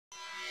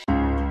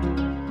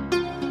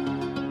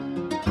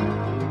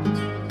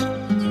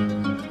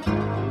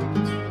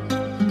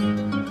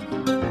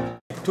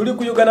tuli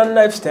ku Uganda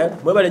lifestyle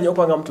mwebale nnyo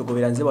kwanga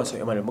mutugobera nze waso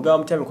Emmanuel mugaba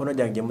mutya mikono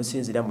gyange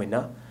musinzira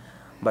mwena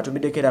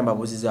mbatumiddeko era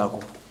mbabuzi zaako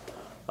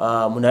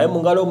munaye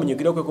mungalo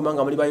munyigire kwe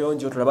kumanga muli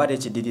bayonjo tulabate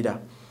ekidirira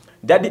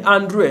Daddy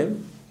Andre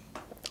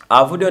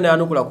avuddeyo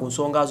n'anukula ku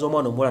nsonga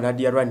z'omwana omuwala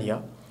Nadia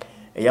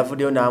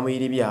eyavuddeyo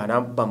n'amuyiribya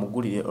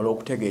n'abamugulire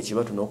olw'okutega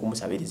ekibatu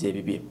n'okumusabiriza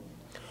ebibye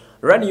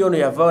Rania ono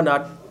yavaayo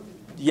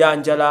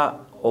n'yanjala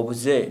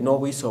obuze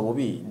n'obuyisa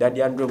obubi Daddy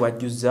Andre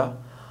bw'ajjuzza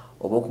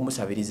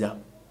obw'okumusabiriza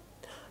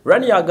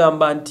Rania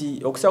agamba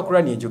nti okusaba ku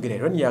Rania enjogera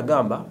Rania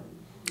agamba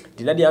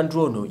nti Daddy Andre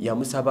ono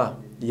yamusaba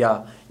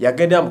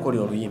yagenda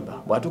amukolera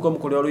oluyimba bw'atuuka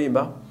omukolera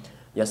oluyimba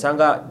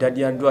yasanga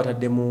Daddy Andre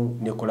ataddemu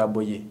ne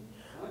kolabo ye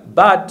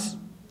but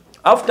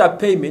after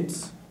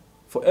payments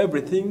for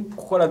everything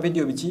kukola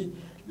video biki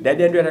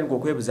Daddy Andre atandika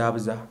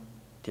okwebuzaabuza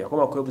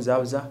teyakoma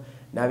kwebuzaabuza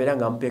n'abeera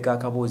ng'amupeeka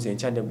akabozi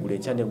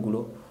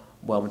enkyaneggulo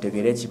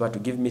bw'amutegeera ekibatu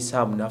give me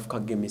some nafuka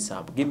give me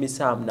some give me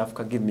some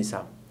nafuka give me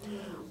some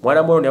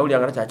mwana mwono yawulira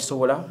nga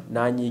takyakisobola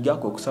n'anyiiga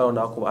kwe kusalawo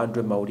n'akuba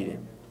Andre mawulire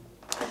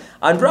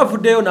Andre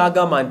avuddeyo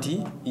n'agamba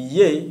nti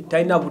ye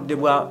talina budde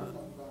bwa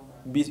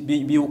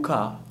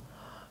biwuka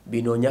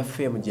binoonya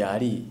ffeemu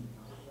gy'ali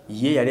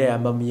ye yali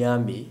ayamba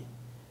muyambe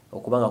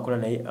okuba nga akola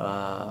naye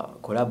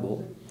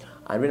kolabo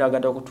Andre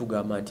n'agenda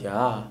okutugamba nti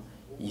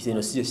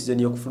eno siyo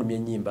sizoni y'okufulumya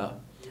ennyimba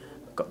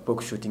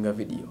okushootinga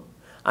video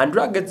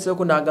Andre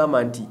agetseeko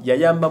n'agamba nti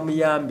yayamba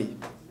muyambe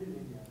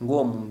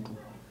ng'omuntu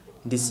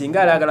nti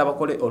singa ayagala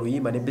bakole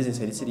oluyimba ne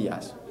business eri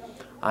serious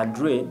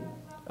Andre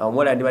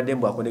omuwala yandibadde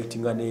mbu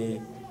aconnectinga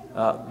ne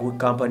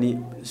company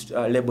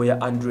label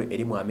ya Andre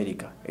eri mu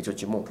America ekyo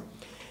kimu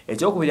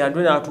ekyokubiri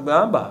Andre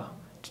n'atugamba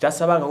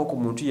titasabangako ku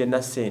muntu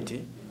yenna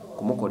ssente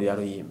kumukolera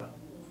luyimba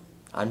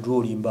Andre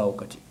olimbawo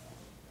kati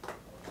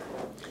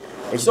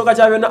ekisooka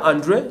kya byonna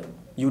Andre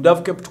you would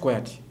have kept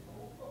quiet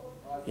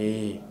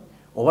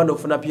oba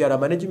n'okufuna PR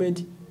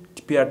management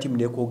PR team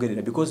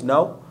nekwogerera because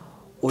now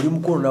oli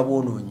mukono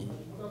nabwonoonyi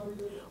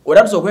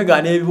olatusa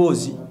okwegaana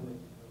ebiboozi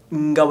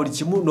nga buli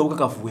kimu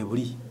n'obukakafu bwe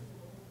buli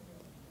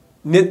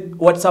ne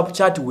WhatsApp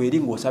chat weeri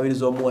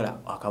ng'osabiriza omuwala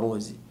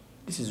akabozi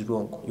this is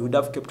wrong you would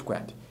have kept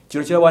quiet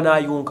kino kirabwa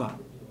n'ayunka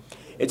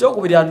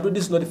ekyokubiri Andre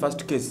this is not the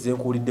first case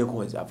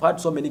zenkuwuliddeko nze I've had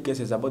so many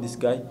cases about this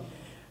guy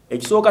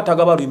ekisooka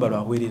tagaba luyimba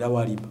lwabwerera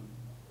walimba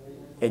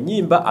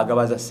ennyimba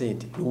agabaza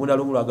ssente luwuna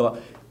lumu lwagaba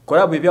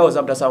kolabo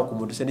ebyawoza mutasaba ku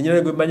muntu sente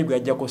nyina gwe mmanyi gwe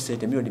yajjako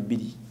ssente milioni 2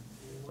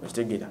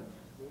 okitegeera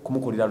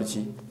kumukolera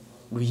luki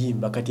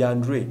luyimba kati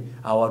Andre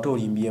awo ate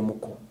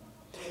olimbyemukko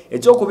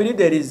ekyokubiri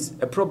there is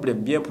a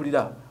problem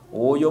byempulira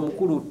oyo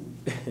omukulu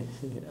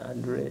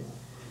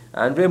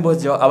Andre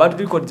mbozi abantu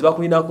records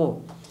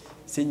bakulinako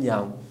si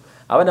nnyangu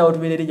abana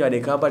batubeera erinnya ne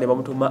kampani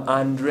bamutuma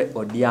Andre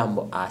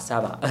Odiambo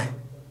asaba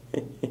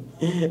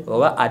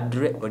oba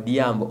Andre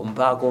Odiambo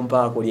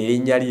mpaako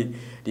lyerinnya lye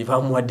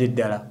libamuwadde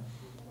ddala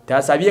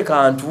tasabye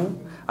kantu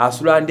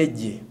asula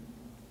ndejje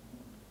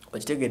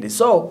okitegedde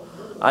so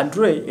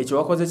Andre ekyo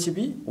wakoze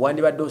kibi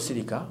wandibadde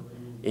osirika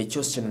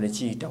ekyo kino ne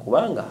kiyita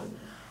kubanga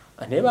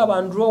naye baba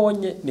Andre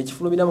owonye ne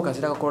kifulumira mu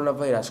kaseera ka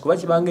coronavirus kuba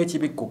kibanga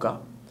ekibikkuka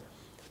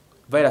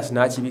virus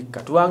n'akibikka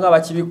tubanga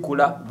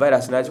abakibikkula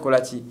virus n'akikola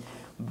ki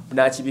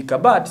n'akibikka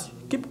but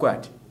keep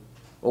quiet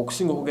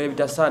okusinga okugera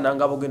ebitasaana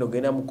nga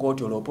bogenda mu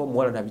kooti olwopa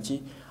omuwala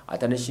nabiki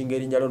ataneshinga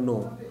erinnya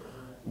lyo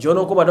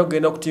gy'onookoma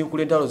tokugenda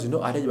okutinkula entalo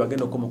zino ate gye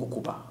bagenda okukoma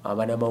kukuba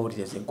abaana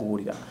amawulire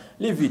zenkubuulira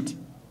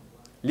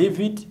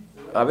leave it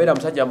abeera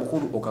musajja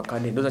mukulu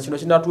okakane ndoza kino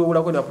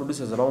kinatuwewulako ne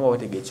baproducers abamu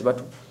batega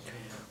ekibatu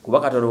kuba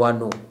katono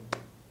wano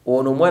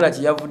ono omwana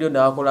kyeyavuddeyo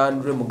n'akola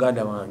Andre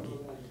muganda wange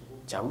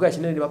kyavuga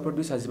kinene ne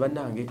baproducers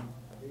bannange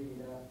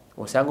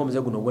osanga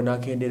omuze guno gwe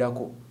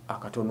naakenderako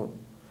akatono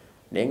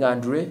naye nga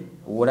Andre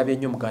wolabye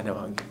nnyo muganda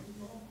wange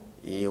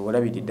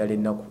wolabidde ddala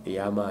ennaku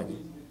ey'amaanyi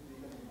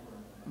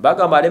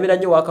bagamba alemera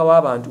nnyo waaka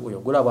w'abantu oyo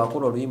gula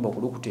bw'akola oluyimba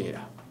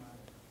okulukuteera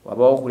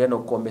wabawo okulya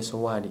n'okukombesa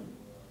owaani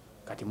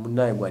kati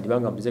munnaye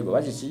gwandibanga muze gwe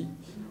bakiki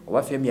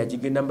oba femi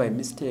yagigenda by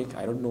mistake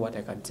I don't know what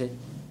I can say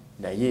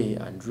naye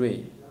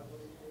Andre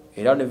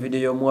era ne video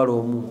y'omuwala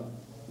omu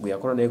gwe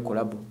yakola naye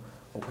kolabo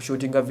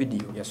okushootinga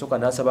video yasooka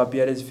n'asaba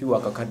appearance fee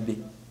wakakadde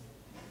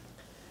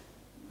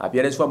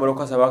appearance fee amala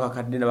okasaba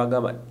akakadde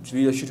nabagamba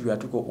video shoot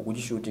yatuko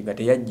okugishootinga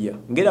teyajja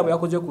ngera bwe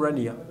yakoze ku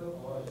Rania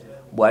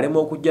bwalema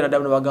okujja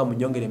nadamu nabagamba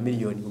munyongere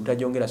miliyoni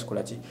mutajongera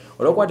sikola ki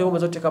olwokuba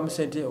omaze oteekamu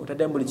ssente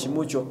otadde buli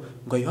kimu kyo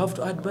nga you have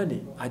to add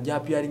money ajja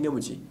appearinge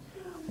muki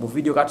mu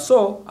video kati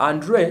so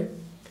Andre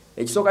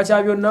ekisooka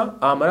kya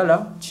byonna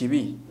amalala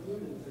kibi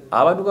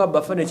abantu nga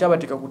bafana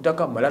ekyabateeka ku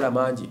ttaka malala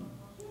mangi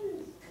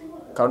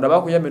kalonda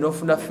bakuyambe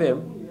n'ofuna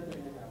fame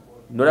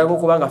nolaga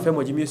okuba nga fame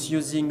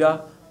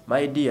ogimisusinga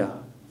my dear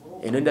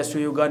eno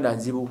industry Uganda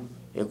nzibu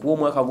ekuwa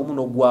omwaka gumu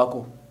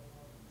n'ogwako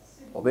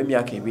oba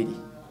emyaka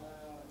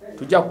 2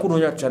 tujja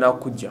kukunoonya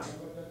tutanaakujja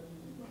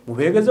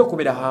mubeegeze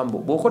okubeera hambo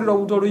bw'okolera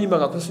omuntu oluyimba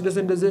nga kusasudde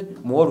sente ze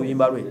muwa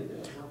oluyimba lwe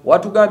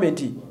watugambe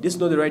nti this is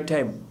not the right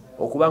time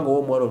okuba nga owa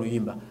omuwala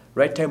oluyimba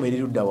right time eri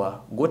ludda wa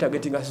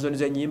gwotagetinga sizoni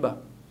z'ennyimba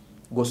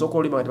gosooka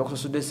oluyimba nga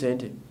tebakusasudde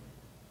sente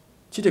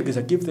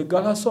kitegeeza give the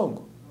girl her song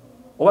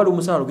oba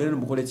lumusala lugende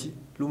lumukole ki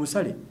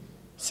lumusale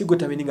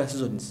sigota meaning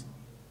seasons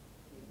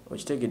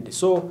okitegedde.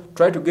 So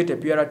try to get a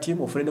PR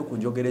team ofune ku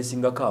njogera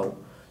esinga kawo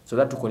so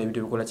that tukole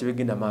ebintu bikola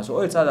kibigenda maaso,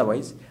 or else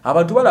otherwise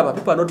abantu balaba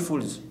people are not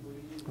fools.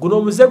 Guno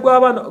omuze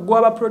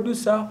gwaba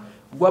producer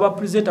gwaba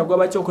presenter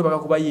gwaba kyokwe baka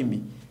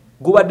kubayimbi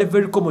gubadde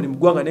very common mu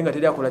ggwanga nenga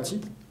teri akola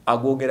ki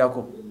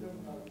agwogerako.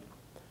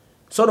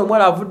 So no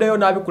mwala avuddeyo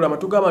n'abikula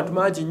amatuga abantu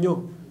mangi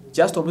nnyo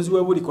just obuzibu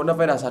bwe buli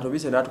coronavirus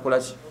atobise n'atukola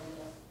ki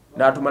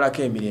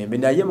n'atumalako emirembe.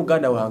 Naye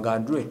muganda wange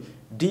Andre,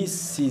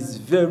 this is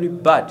very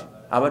bad.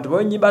 Abantu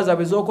banyimba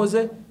zaabwe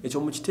z'okoze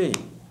ekyo mu kiteeyi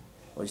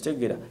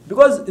okitegera,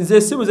 because nze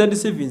esimu ze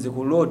ndisivinze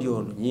ku load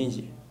ono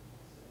nyingi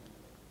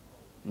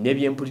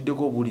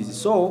nebyempuliddeko obulizi.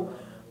 So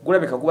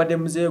gulabika gubadde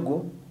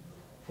muzeego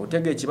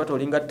otega ekibato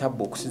olinga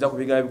tabbo okusinza ku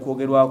bigambo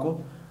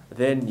bikwogerwako,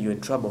 then you're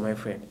in trouble my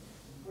friend.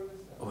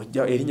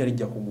 Ojja erinnya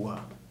lijja kugwa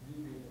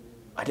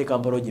ate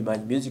Kampala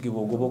ogimanyi music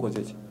bw'ogoba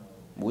okoze ki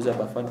buuza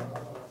bafana.